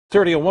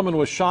A woman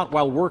was shot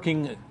while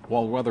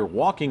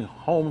walking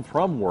home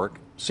from work,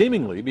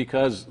 seemingly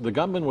because the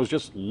gunman was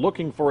just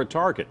looking for a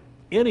target,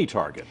 any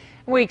target.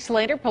 Weeks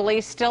later,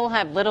 police still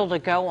have little to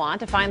go on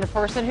to find the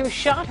person who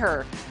shot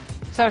her.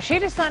 So she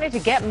decided to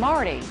get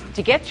Marty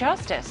to get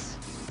justice.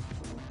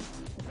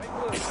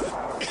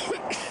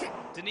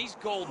 Denise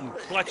Golden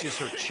clutches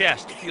her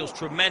chest, feels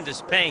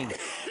tremendous pain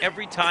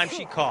every time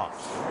she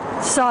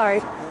coughs.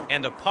 Sorry.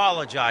 And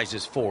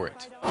apologizes for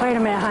it. Wait a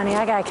minute, honey.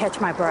 I gotta catch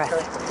my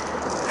breath.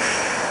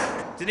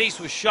 Denise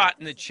was shot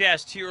in the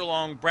chest here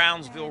along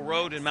Brownsville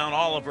Road in Mount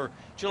Oliver,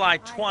 July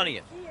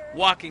 20th,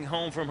 walking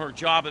home from her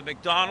job at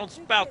McDonald's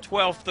about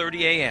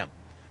 12:30 a.m.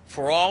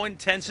 For all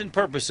intents and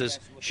purposes,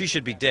 she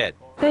should be dead.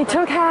 They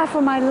took half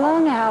of my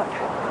lung out.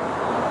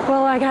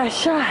 Well, I got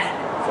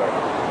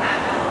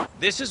shot.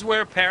 This is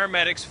where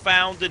paramedics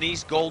found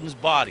Denise Golden's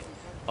body.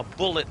 A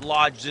bullet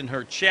lodged in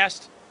her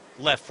chest,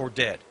 left for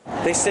dead.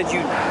 They said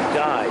you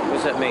died. What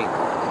does that mean?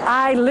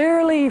 I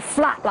literally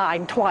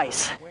flatlined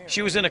twice.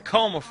 She was in a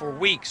coma for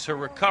weeks, her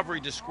recovery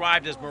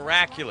described as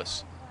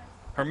miraculous.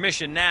 Her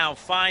mission now,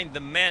 find the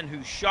men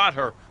who shot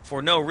her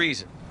for no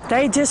reason.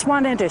 They just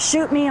wanted to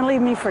shoot me and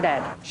leave me for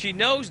dead. She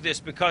knows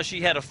this because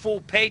she had a full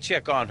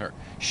paycheck on her.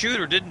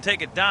 Shooter didn't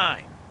take a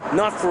dime.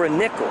 Not for a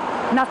nickel.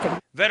 Nothing.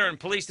 Veteran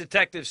police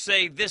detectives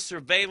say this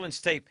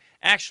surveillance tape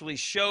actually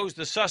shows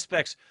the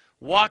suspects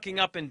walking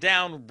up and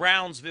down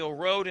Brownsville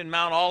Road in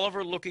Mount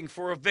Oliver looking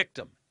for a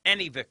victim,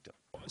 any victim.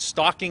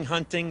 Stalking,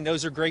 hunting,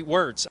 those are great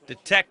words.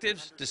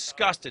 Detectives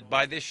disgusted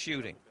by this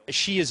shooting.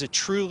 She is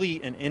truly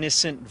an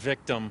innocent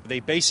victim. They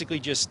basically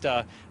just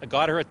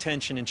got her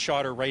attention and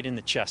shot her right in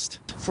the chest.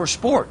 For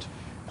sport.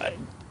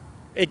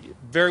 It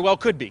very well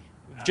could be.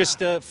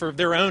 Just for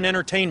their own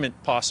entertainment,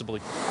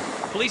 possibly.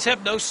 Police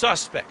have no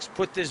suspects.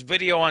 Put this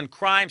video on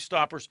Crime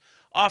Stoppers,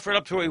 offered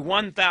up to a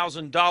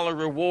 $1,000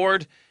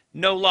 reward.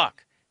 No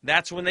luck.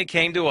 That's when they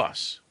came to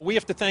us. We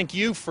have to thank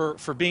you for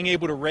being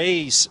able to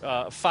raise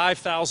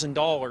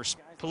 $5,000.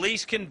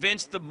 Police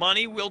convinced the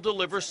money will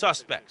deliver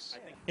suspects.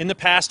 In the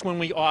past, when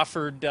we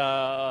offered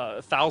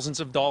thousands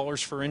of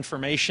dollars for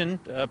information,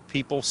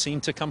 people seem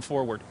to come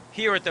forward.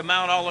 Here at the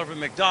Mount Oliver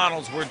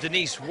McDonald's where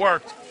Denise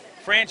worked,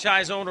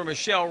 franchise owner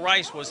Michelle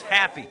Rice was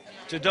happy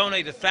to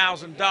donate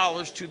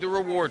 $1,000 to the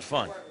reward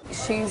fund.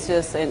 She's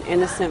just an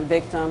innocent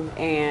victim,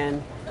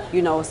 and,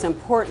 you know, it's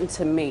important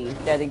to me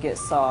that it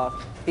gets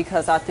solved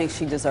because I think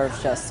she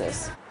deserves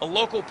justice. A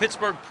local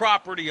Pittsburgh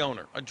property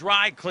owner, a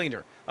dry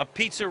cleaner, a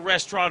pizza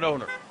restaurant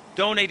owner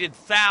donated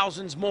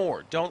thousands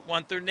more, don't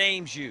want their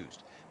names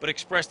used, but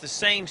expressed the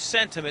same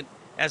sentiment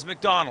as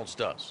McDonald's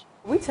does.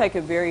 We take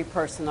it very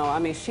personal. I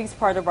mean, she's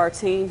part of our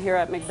team here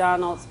at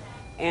McDonald's,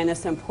 and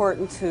it's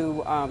important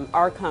to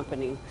our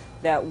company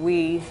that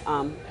we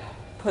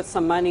put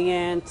some money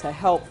in to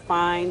help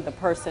find the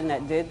person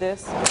that did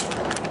this.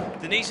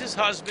 Denise's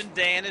husband,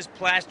 Dan, is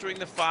plastering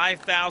the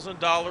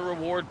 $5,000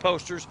 reward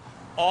posters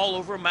all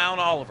over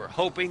Mount Oliver,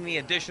 hoping the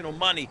additional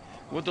money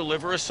will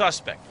deliver a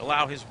suspect,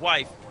 allow his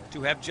wife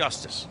to have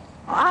justice.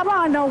 I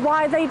want to know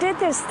why they did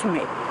this to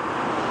me.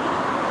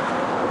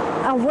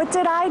 What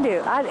did I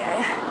do?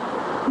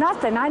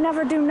 Nothing. I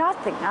never do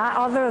nothing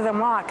other than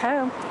walk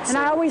home. And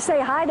I always say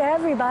hi to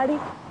everybody.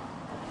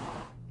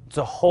 It's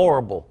a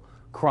horrible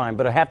crime,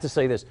 but I have to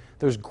say this.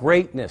 There's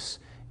greatness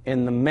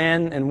in the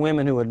men and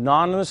women who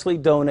anonymously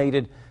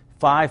donated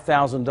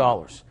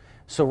 $5,000.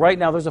 So right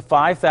now there's a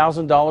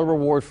 $5,000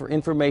 reward for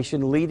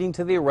information leading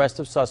to the arrest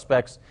of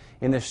suspects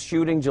in the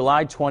shooting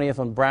July 20th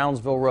on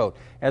Brownsville Road.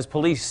 As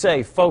police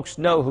say, folks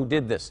know who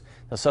did this.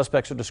 The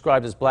suspects are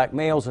described as black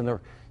males in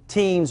their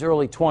teens,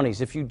 early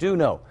 20s. If you do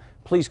know,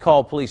 please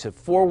call police at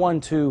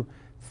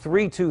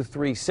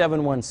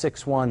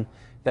 412-323-7161.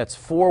 That's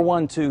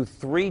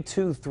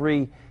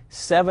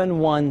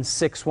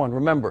 412-323-7161.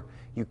 Remember,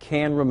 you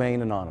can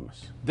remain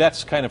anonymous.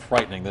 That's kind of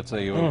frightening. That's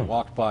a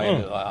walked by,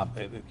 you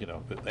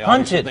know,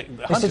 Hunted.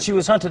 They said she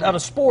was hunted out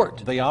of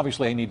sport. They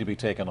obviously need to be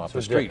taken off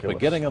the street. But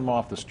getting them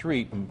off the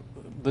street,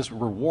 this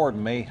reward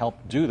may help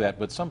do that.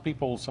 But some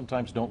people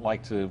sometimes don't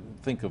like to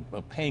think of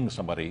paying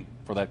somebody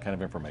for that kind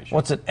of information.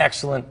 Well, it's an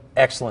excellent,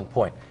 excellent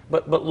point.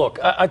 But look,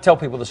 I tell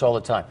people this all the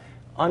time.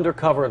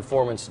 Undercover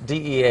informants,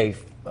 DEA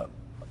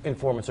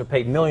informants are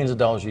paid millions of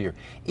dollars a year.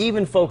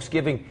 Even folks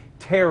giving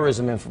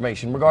terrorism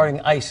information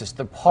regarding ISIS,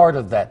 they're part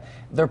of that.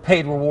 They're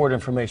paid reward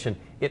information.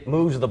 It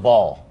moves the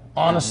ball,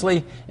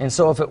 honestly. And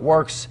so if it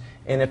works,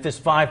 and if this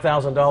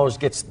 $5,000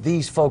 gets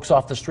these folks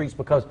off the streets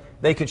because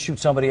they could shoot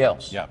somebody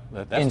else that's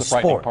in the frightening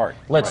sport, part.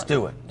 let's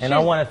do it. And I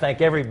want to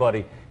thank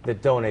everybody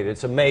that donated.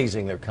 It's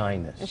amazing, their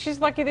kindness. And she's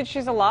lucky that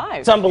she's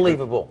alive. It's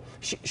unbelievable.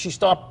 She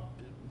stopped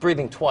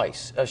breathing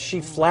twice.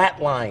 She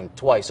flatlined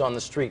twice on the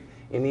street,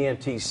 and the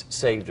EMTs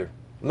saved her.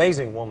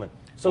 Amazing woman.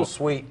 So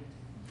sweet.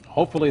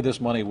 Hopefully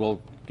this money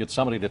will get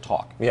somebody to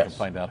talk and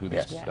find out who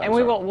these guys And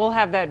we'll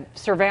have that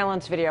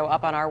surveillance video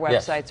up on our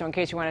website, so in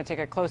case you want to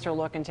take a closer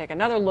look and take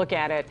another look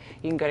at it,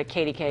 you can go to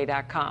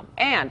kdka.com.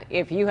 And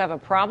if you have a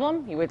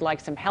problem, you would like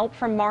some help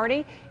from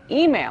Marty,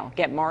 email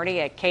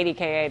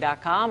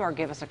getmarty@kdka.com or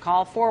give us a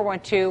call,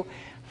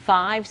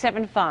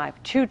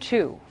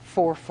 412-575-2245.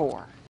 4444.